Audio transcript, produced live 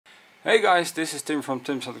Hey guys, this is Tim from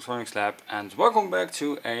Tim's Electronics Lab and welcome back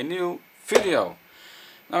to a new video.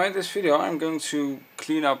 Now in this video I'm going to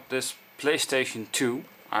clean up this PlayStation 2.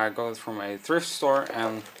 I got it from a thrift store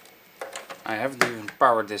and I haven't even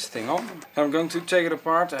powered this thing on. So I'm going to take it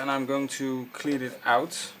apart and I'm going to clean it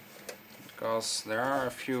out, because there are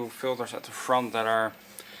a few filters at the front that are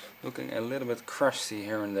looking a little bit crusty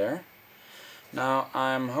here and there. Now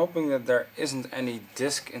I'm hoping that there isn't any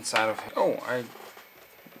disc inside of it. Oh, I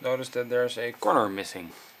noticed that there's a corner missing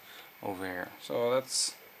over here, so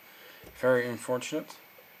that's very unfortunate.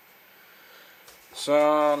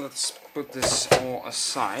 So let's put this all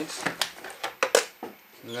aside.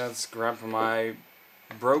 Let's grab my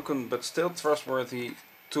broken but still trustworthy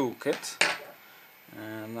toolkit,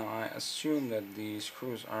 and now I assume that the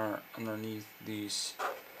screws are underneath these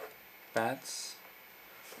pads.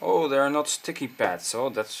 Oh, they are not sticky pads, so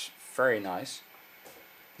that's very nice.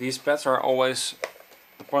 These pads are always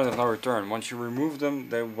the point of no return. Once you remove them,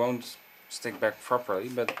 they won't stick back properly,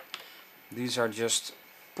 but these are just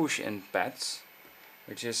push-in pads,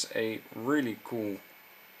 which is a really cool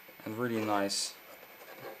and really nice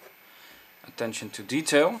attention to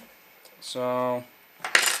detail. So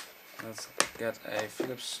let's get a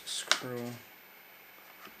Phillips screw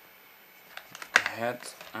head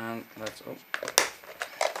and let's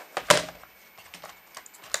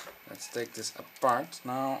take this apart.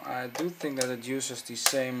 Now I do think that it uses the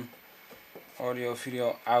same audio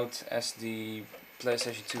video out as the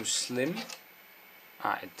PlayStation 2 Slim.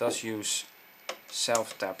 It does use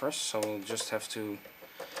self tappers, so we'll just have to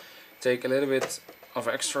take a little bit of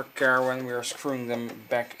extra care when we are screwing them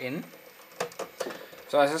back in.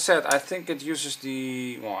 So as I said, I think it uses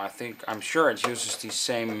I'm sure it uses the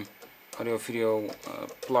same audio video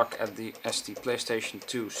plug as the PlayStation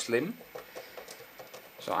 2 Slim.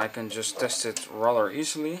 So I can just test it rather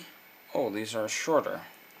easily. Oh, these are shorter.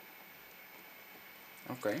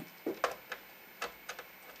 Okay.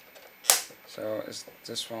 So is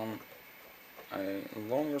this one a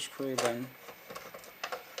longer screw then?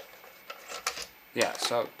 Yeah,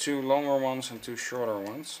 so two longer ones and two shorter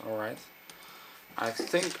ones. Alright. I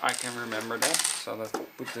think I can remember that. So let's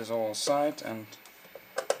put this all aside and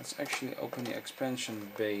let's actually open the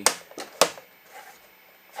expansion bay.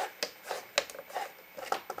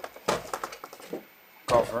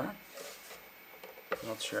 Cover.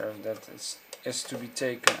 Not sure if that is to be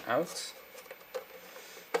taken out,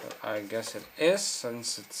 but I guess it is,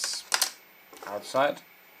 since it's outside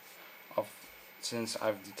since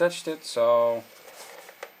I've detached it. So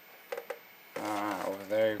over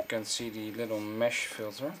there you can see the little mesh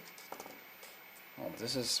filter. Well,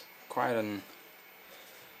 this is quite a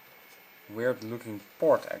weird looking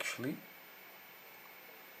port actually.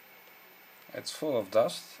 It's full of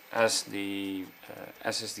dust, as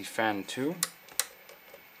is the fan too.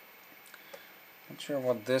 Not sure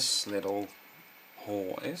what this little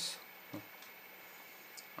hole is.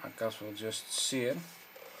 I guess we'll just see it.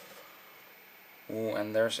 Oh,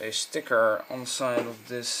 and there's a sticker on the side of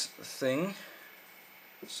this thing.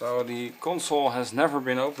 So the console has never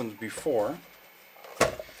been opened before,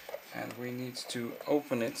 and we need to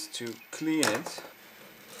open it to clean it.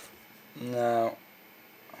 Now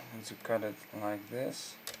I'm going to cut it like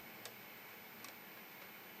this,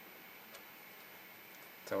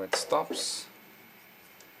 so it stops,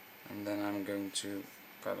 and then I'm going to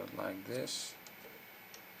cut it like this.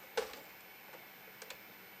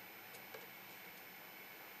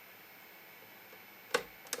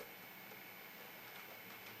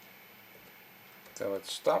 So it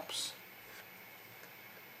stops,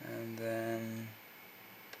 and then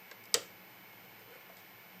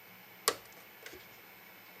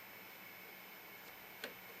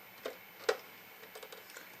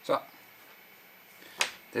so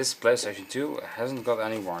this PlayStation 2 hasn't got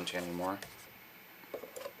any warranty anymore.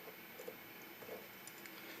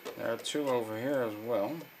 There are two over here as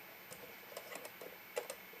well.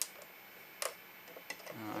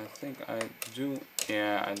 I think I do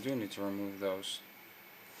need to remove those.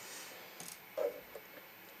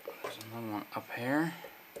 There's another one up here.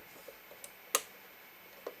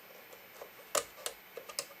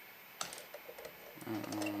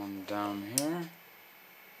 Another one down here.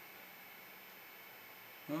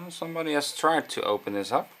 Well, somebody has tried to open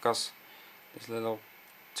this up, because this little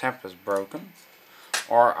tab is broken,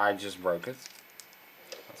 or I just broke it.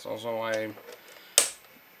 That's also a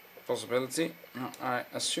possibility. Now, I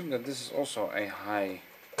assume that this is also a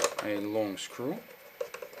long screw.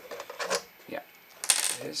 Yeah,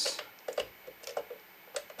 it is.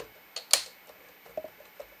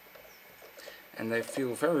 And they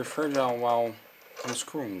feel very fragile while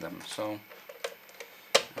unscrewing them. So,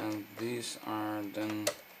 and these are then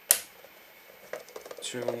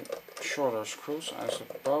two shorter screws, I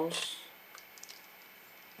suppose.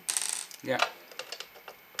 Yeah.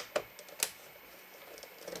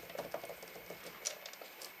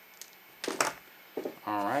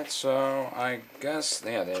 Alright, so I guess,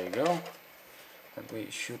 yeah, there you go. That we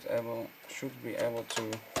should be able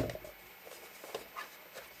to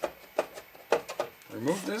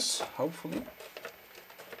remove this, hopefully.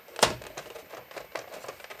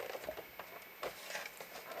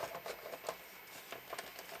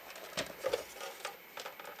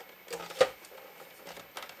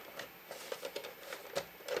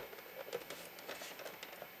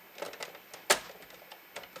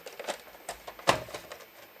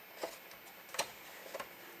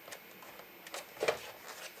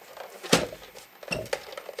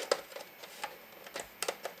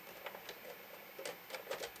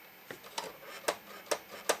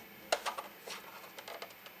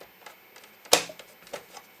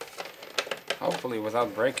 Hopefully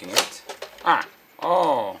without breaking it. Ah!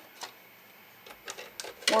 Oh!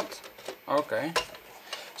 What? Okay.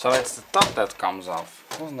 So it's the top that comes off.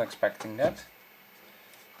 Wasn't expecting that.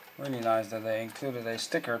 Really nice that they included a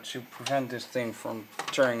sticker to prevent this thing from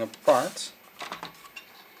tearing apart.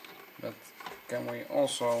 But can we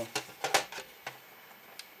also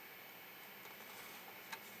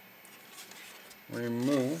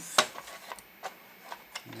remove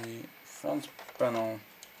the front panel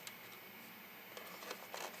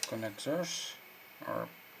connectors or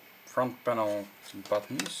front panel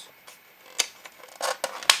buttons?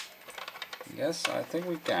 Yes, I think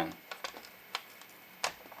we can.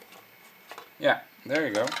 Yeah, there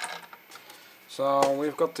you go. So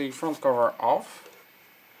we've got the front cover off,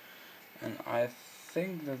 and I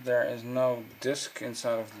think that there is no disc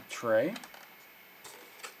inside of the tray.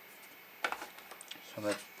 So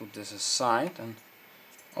let's put this aside, and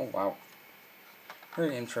oh wow,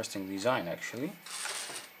 very interesting design actually.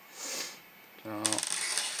 So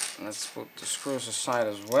let's put the screws aside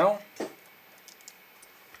as well.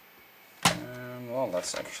 And well,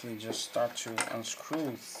 let's actually just start to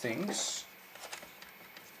unscrew things.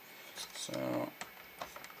 So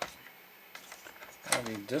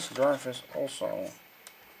the disk drive is also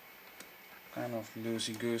kind of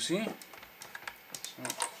loosey-goosey. So,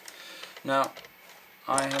 now,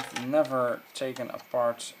 I have never taken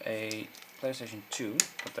apart a PlayStation 2,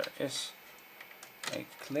 but there is a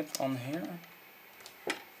clip on here.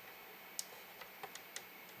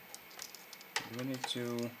 We need to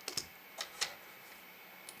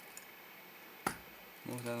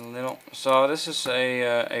move that a little. So this is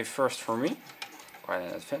a first for me, quite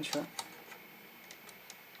an adventure.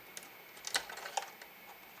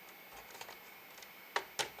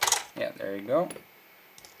 Yeah, there you go.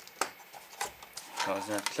 So is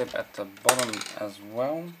there a clip at the bottom as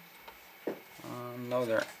well? No,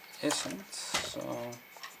 there isn't. So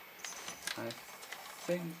I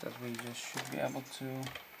think that we just should be able to.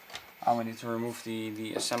 Oh, we need to remove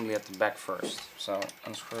the assembly at the back first. So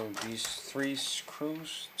unscrew these two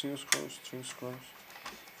screws,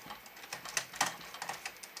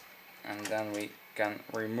 and then we can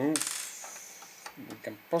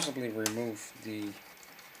possibly remove the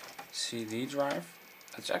CD drive.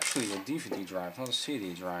 It's actually a DVD drive, not a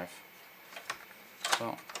CD drive.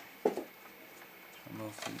 So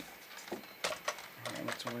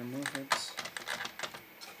remove it.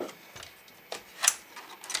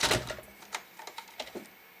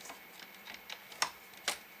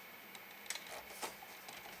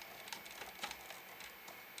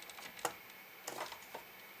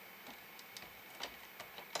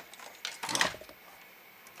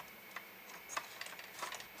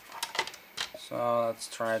 So let's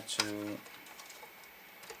try to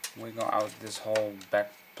wiggle out this whole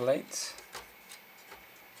back plate.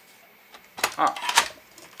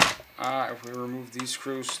 If we remove these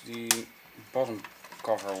screws, the bottom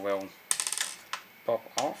cover will pop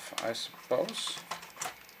off, I suppose.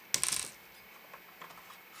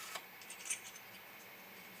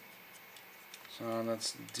 So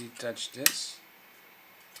let's detach this,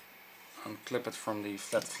 unclip it from the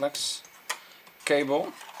flat flex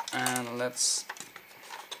cable, and let's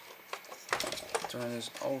turn this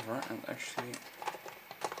over and actually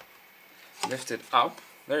lift it up.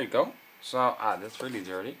 There you go. So that's really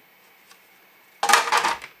dirty.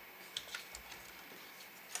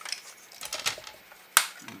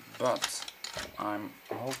 But I'm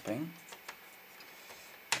hoping,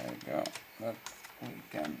 there you go, that we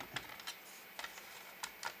can.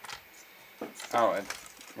 Oh, it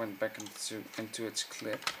went back into its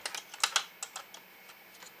clip.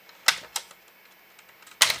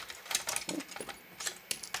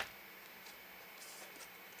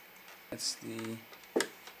 It's the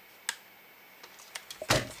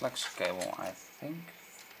flex cable, I think.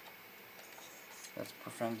 That's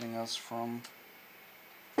preventing us from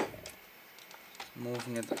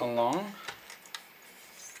moving it along.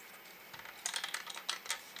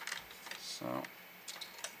 So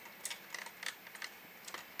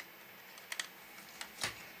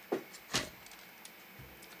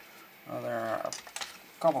there are a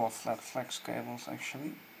couple of flat flex cables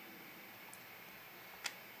actually.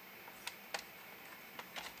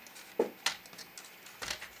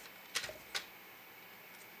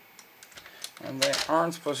 And they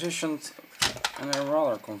aren't positioned in a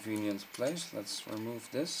rather convenient place. Let's remove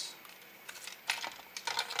this.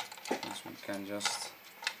 Since we can just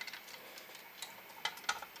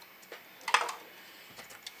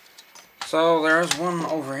so there's one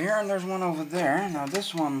over here and there's one over there. Now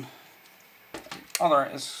this one, the other,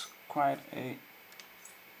 is quite a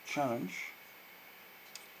challenge.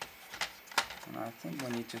 And I think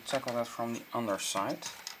we need to tackle that from the underside.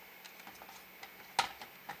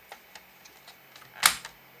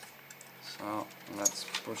 So let's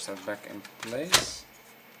push that back in place.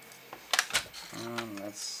 And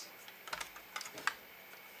let's...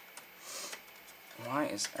 Why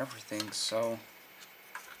is everything so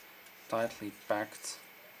tightly packed?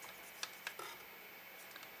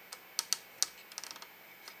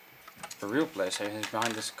 The real PlayStation is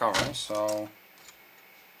behind this cover, so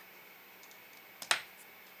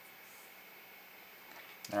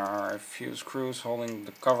there are a few screws holding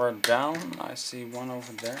the cover down. I see one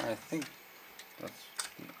over there. I think that's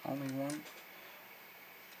the only one.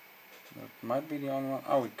 That might be the only one.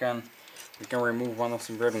 Oh, we can remove one of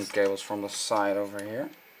the ribbon cables from the side over here.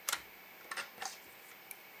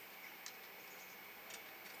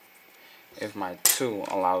 If my tool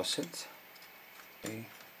allows it. Okay.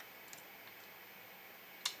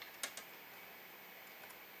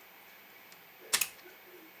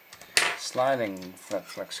 Sliding flat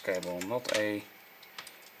flex cable, not a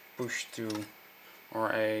push to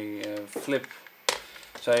or a flip.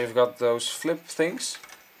 So you've got those flip things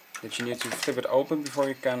that you need to flip it open before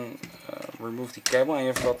you can remove the cable, and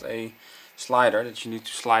you've got a slider that you need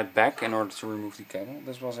to slide back in order to remove the cable.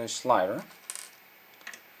 This was a slider.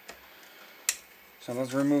 So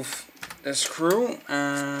let's remove this screw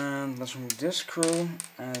and let's remove this screw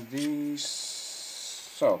and these.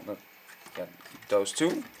 So get those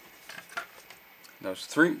two. Those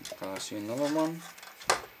three, because I see another one.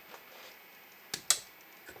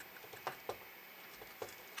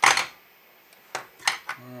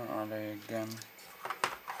 Where are they again?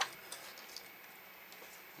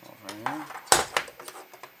 Over here.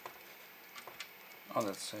 Oh,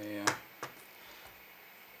 that's a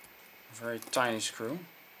very tiny screw.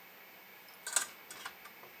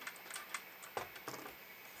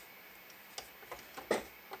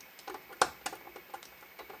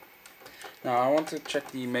 Now I want to check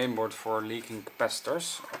the mainboard for leaking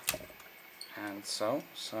capacitors, and so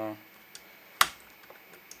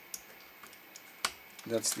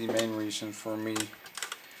that's the main reason for me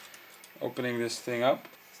opening this thing up.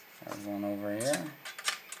 There's one over here.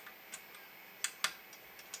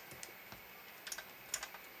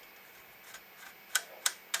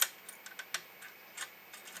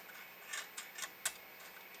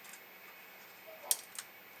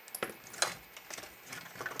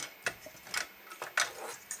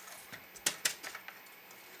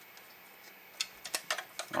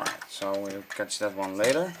 Alright, so we'll catch that one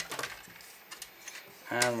later.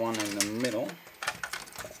 And one in the middle.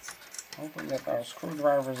 Hoping that our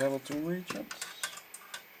screwdriver is able to reach it.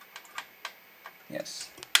 Yes.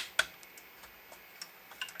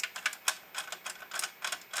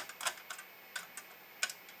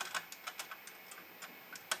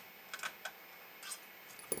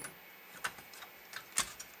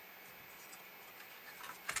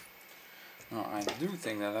 Now I do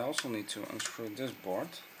think that I also need to unscrew this board.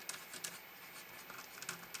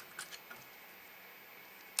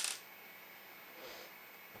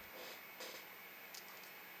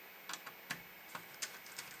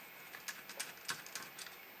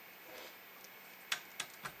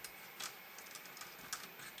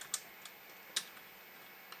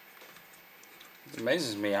 It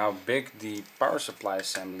amazes me how big the power supply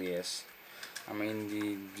assembly is. I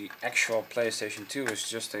mean, the actual PlayStation 2 is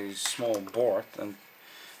just a small board, and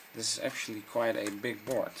this is actually quite a big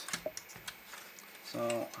board.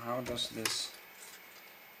 So how does this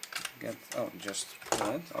get... oh, just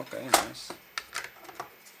pull it. Okay, nice.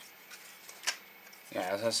 Yeah,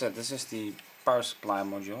 as I said, this is the power supply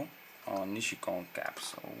module on Nishikon cap,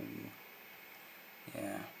 so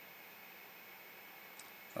yeah.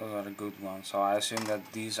 Those are the good ones. So I assume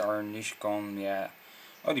that these are Nishikon, yeah.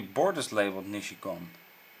 Oh, the board is labeled Nishikon.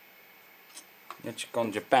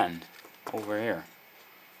 Nichicon Japan over here.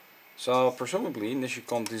 So presumably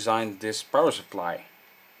Nichicon designed this power supply,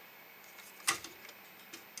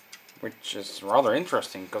 which is rather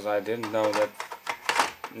interesting because I didn't know that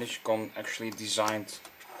Nichicon actually designed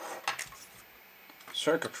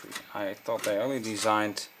circuitry. I thought they only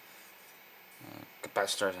designed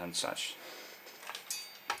capacitors and such.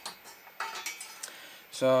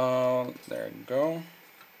 So there you go.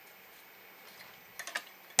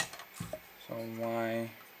 So why?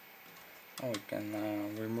 Oh, we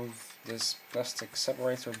can remove this plastic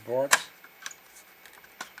separator board.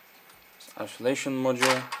 This isolation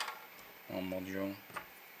module.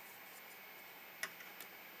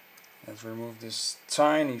 Let's remove this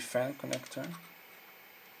tiny fan connector.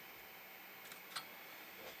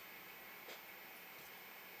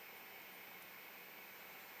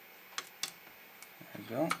 There we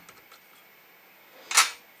go.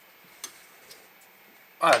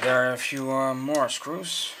 There are a few more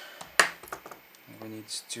screws we need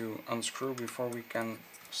to unscrew before we can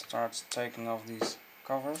start taking off these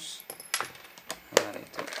covers. And I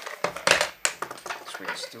need to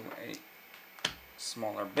switch to a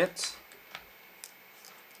smaller bit.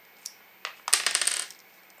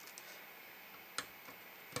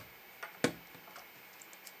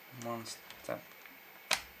 One step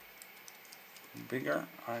bigger,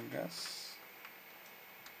 I guess.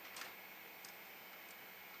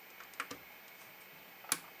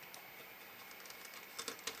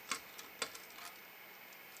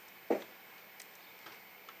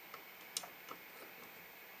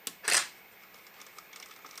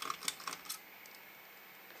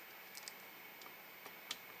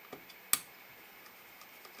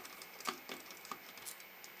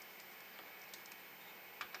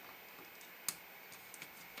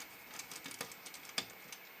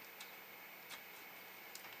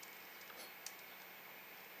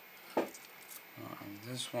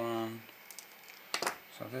 This one,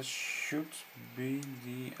 so this should be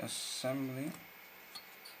the assembly,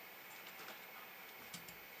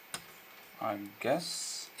 I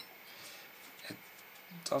guess. It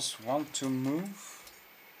does want to move,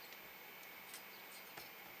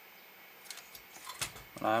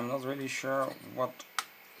 but I'm not really sure what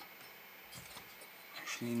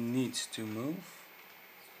actually needs to move.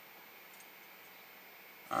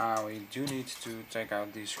 We do need to take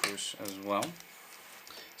out these screws as well,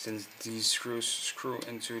 since these screws screw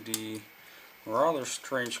into the rather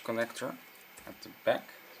strange connector at the back.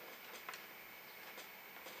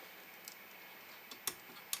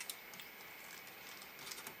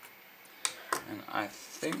 And I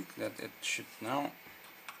think that it should now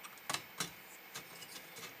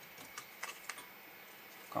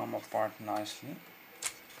come apart nicely.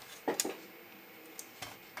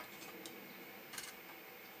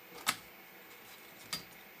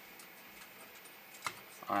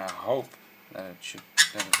 I hope that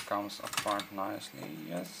it comes apart nicely.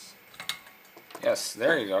 Yes. Yes,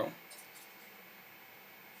 there you go.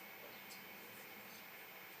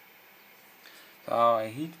 So a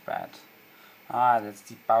heat pad. That's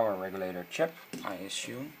the power regulator chip, I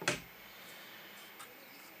assume.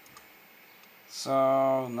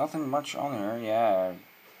 So nothing much on here. Yeah,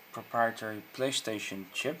 proprietary PlayStation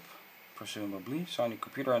chip, presumably. Sony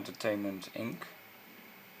Computer Entertainment Inc.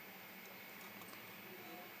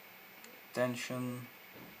 Attention.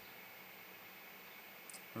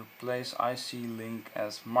 Replace IC link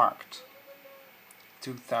as marked.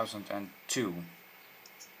 2002.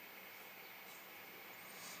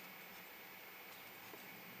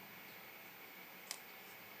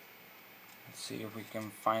 Let's see if we can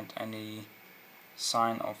find any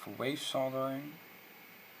sign of wave soldering.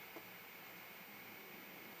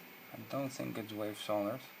 I don't think it's wave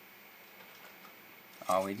soldered.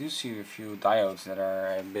 Oh, we do see a few diodes that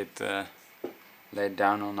are a bit laid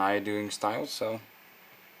down on iodine styles, so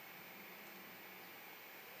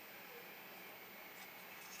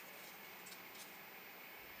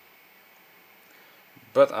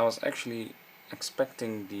but I was actually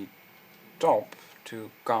expecting the top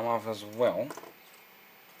to come off as well.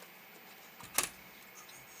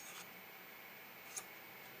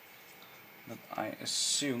 But I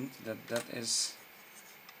assumed that that is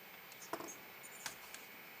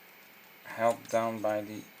held down by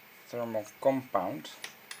the thermal compound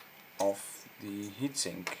of the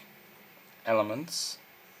heatsink elements.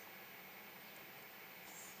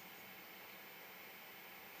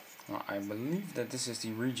 Well, I believe that this is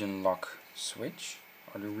the region lock switch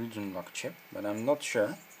or the region lock chip, but I'm not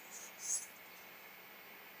sure.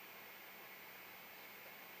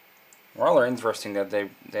 Rather interesting that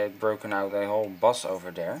they've broken out a whole bus over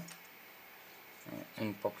there.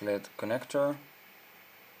 Unpopulated connector.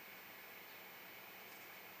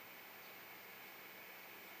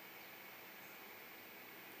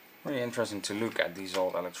 Really interesting to look at these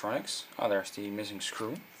old electronics. Oh, there's the missing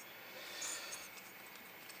screw.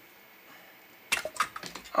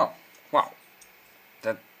 Oh, wow.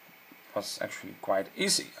 That was actually quite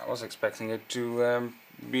easy. I was expecting it to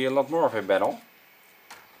be a lot more of a battle.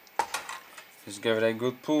 Just give it a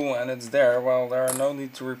good pull and it's there. Well, there are no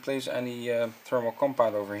need to replace any thermal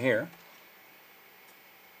compound over here.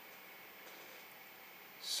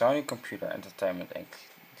 Sony Computer Entertainment Inc.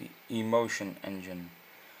 The Emotion Engine.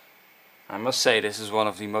 I must say this is one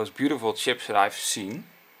of the most beautiful chips that I've seen.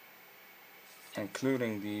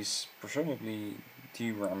 Including these presumably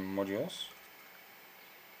DRAM modules.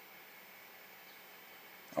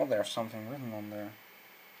 Oh, there's something written on there.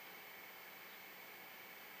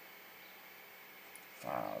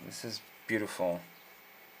 Wow, this is beautiful.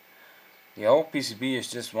 The whole PCB is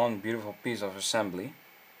just one beautiful piece of assembly.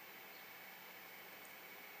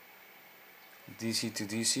 DC to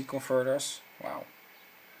DC converters. Wow.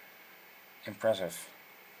 Impressive.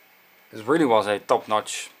 This really was a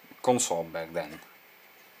top-notch console back then.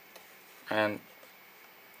 And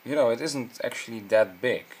you know, it isn't actually that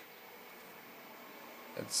big.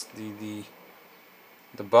 It's the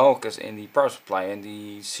bulk is in the power supply and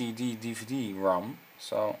the CD DVD ROM,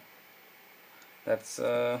 so that's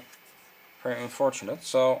very unfortunate.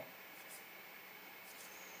 So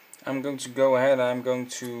I'm going to go ahead, I'm going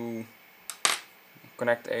to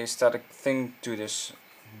connect a static thing to this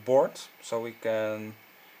board so we can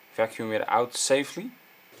vacuum it out safely.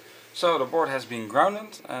 So the board has been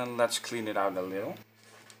grounded and let's clean it out a little.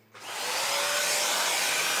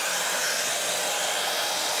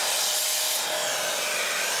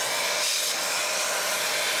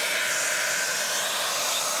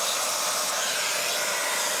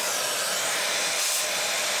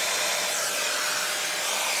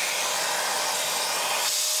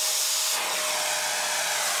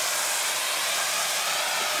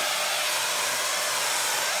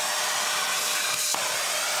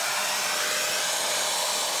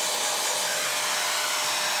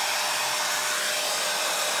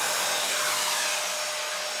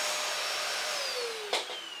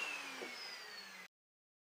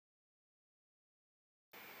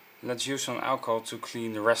 Let's use some alcohol to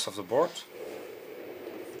clean the rest of the board.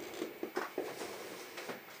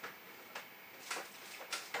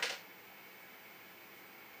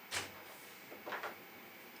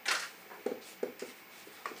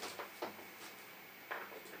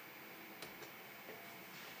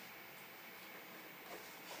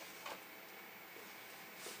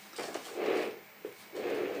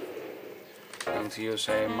 I'm going to use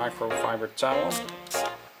a microfiber towel.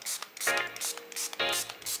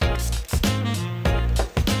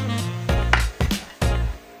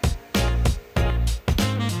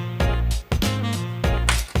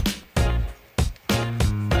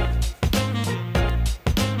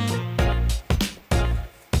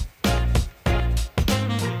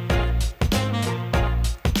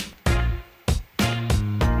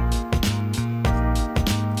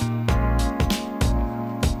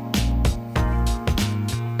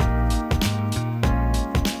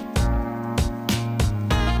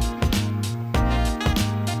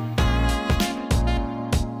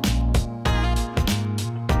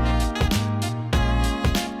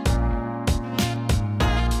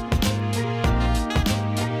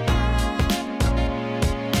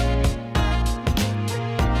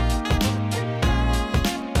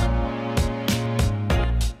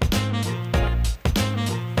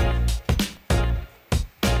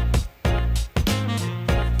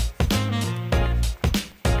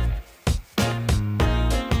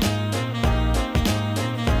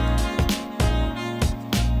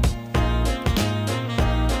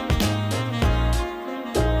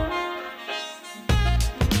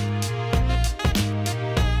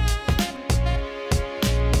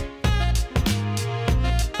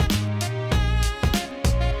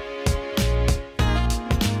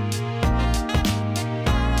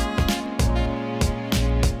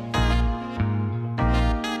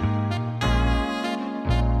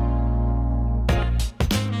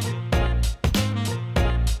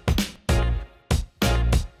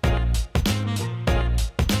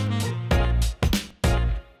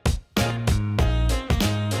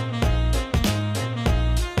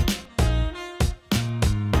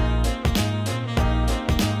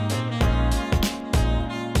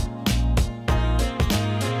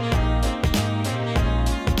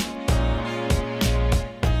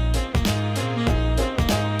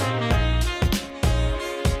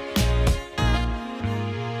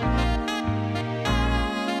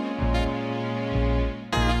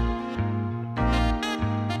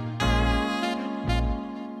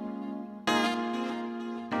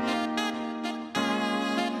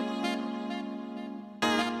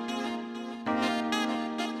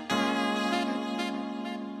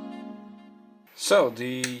 So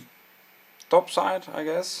the top side, I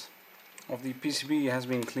guess, of the PCB has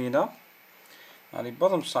been cleaned up. Now the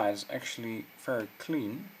bottom side is actually very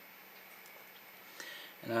clean,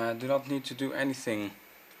 and I do not need to do anything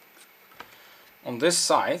on this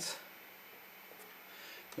side,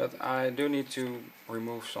 but I do need to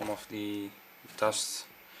remove some of the dust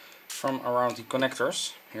from around the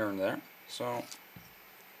connectors here and there. So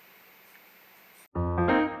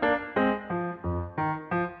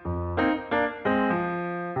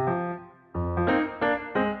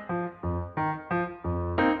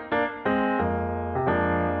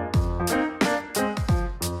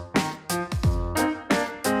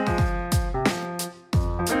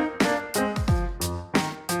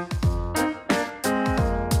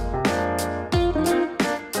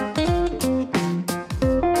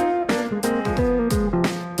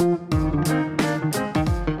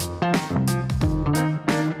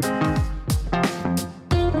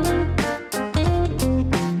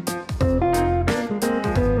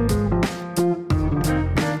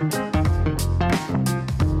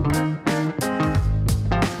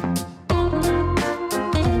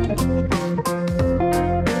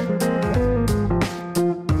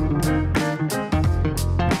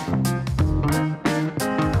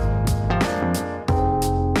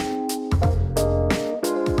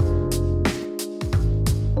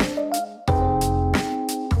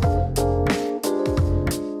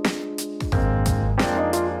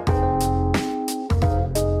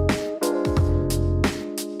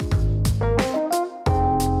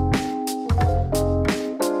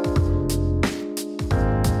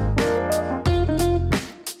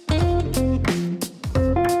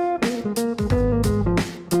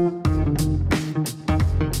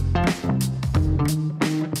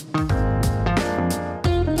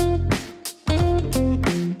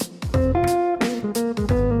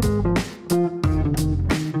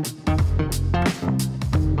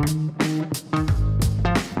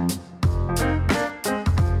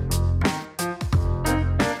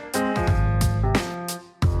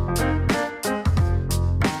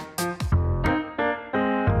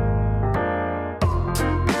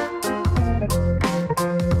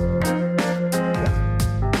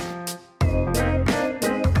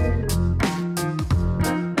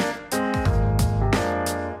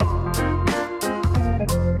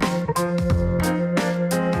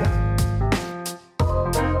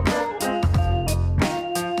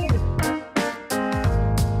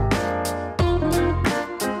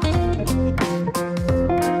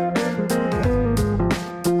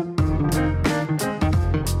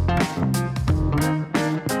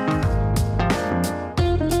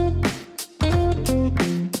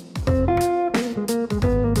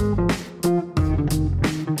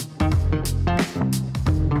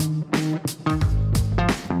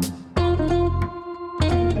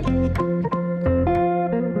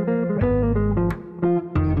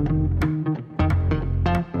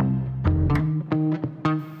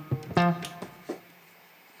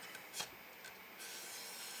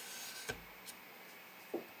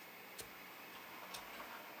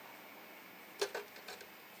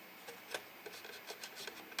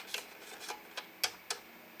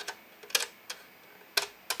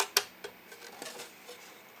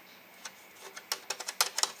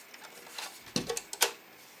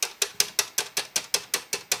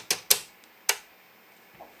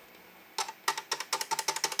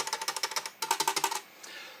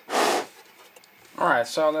alright,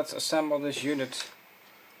 so let's assemble this unit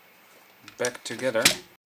back together.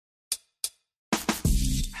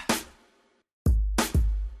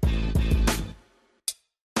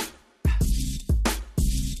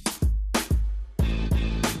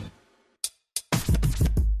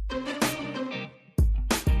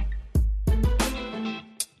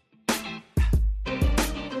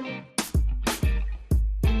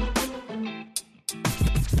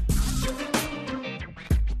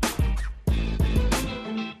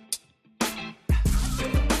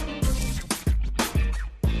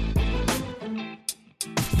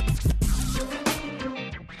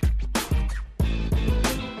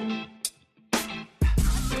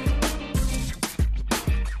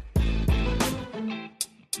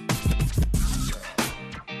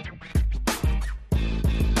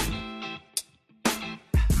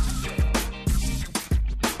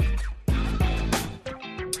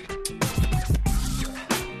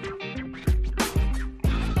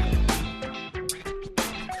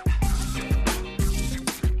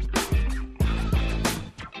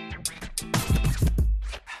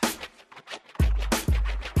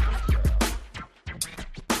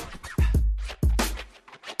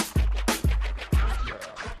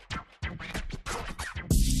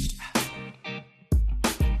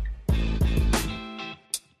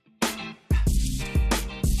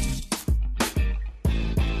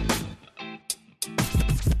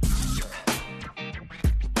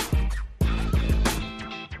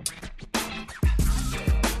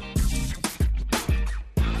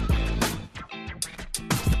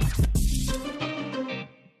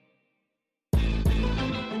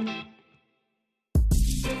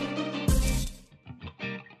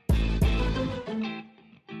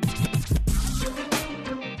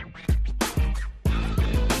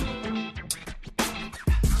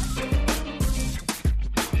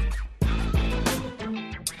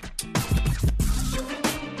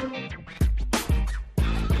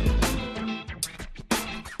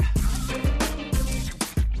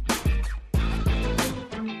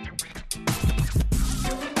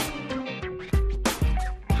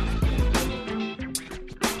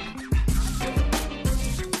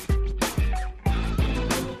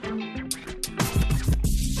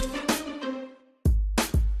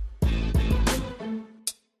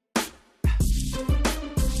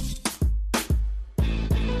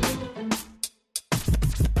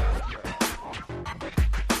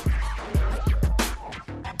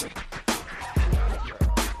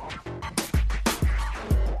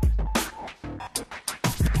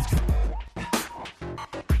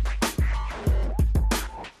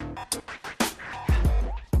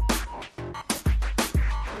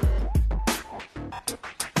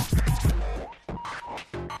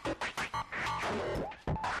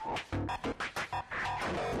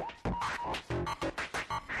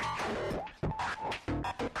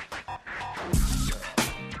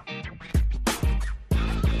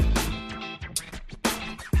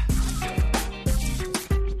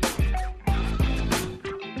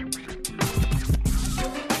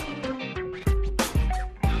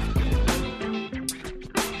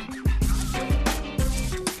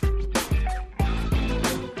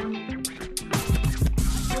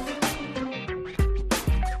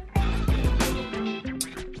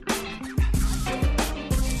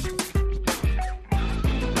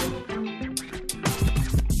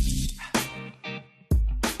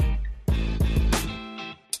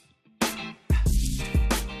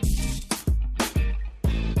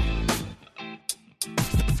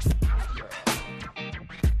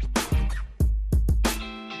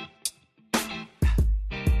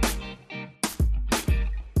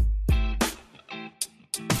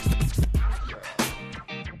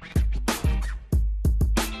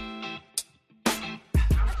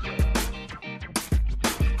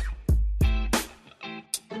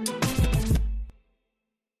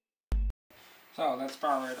 So let's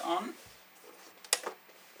power it on.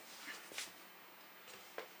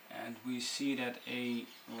 And we see that a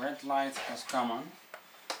red light has come on.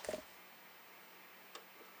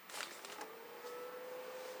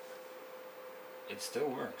 It still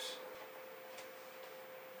works.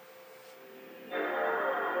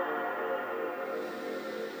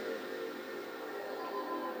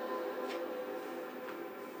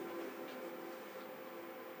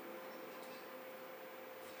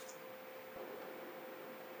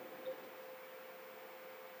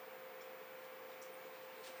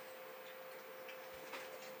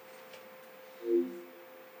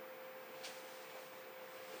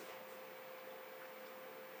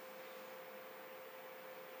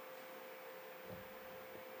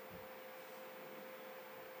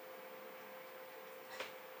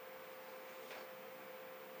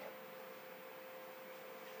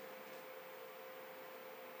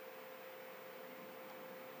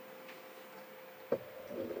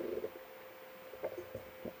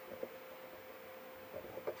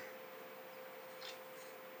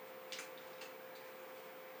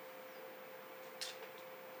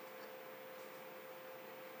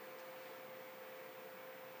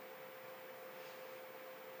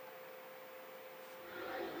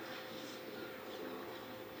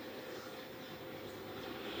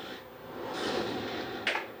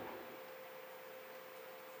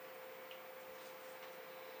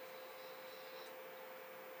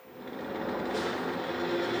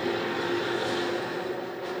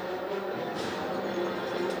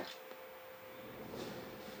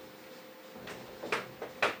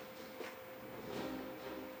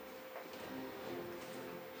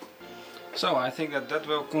 So I think that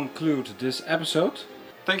will conclude this episode.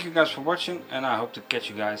 Thank you guys for watching, and I hope to catch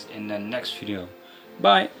you guys in the next video.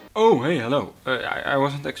 Bye! Oh hey, hello. I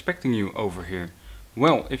wasn't expecting you over here.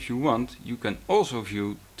 Well, if you want, you can also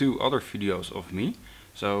view 2 other videos of me.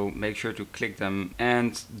 So make sure to click them,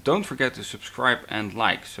 and don't forget to subscribe and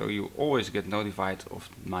like, so you always get notified of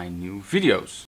my new videos.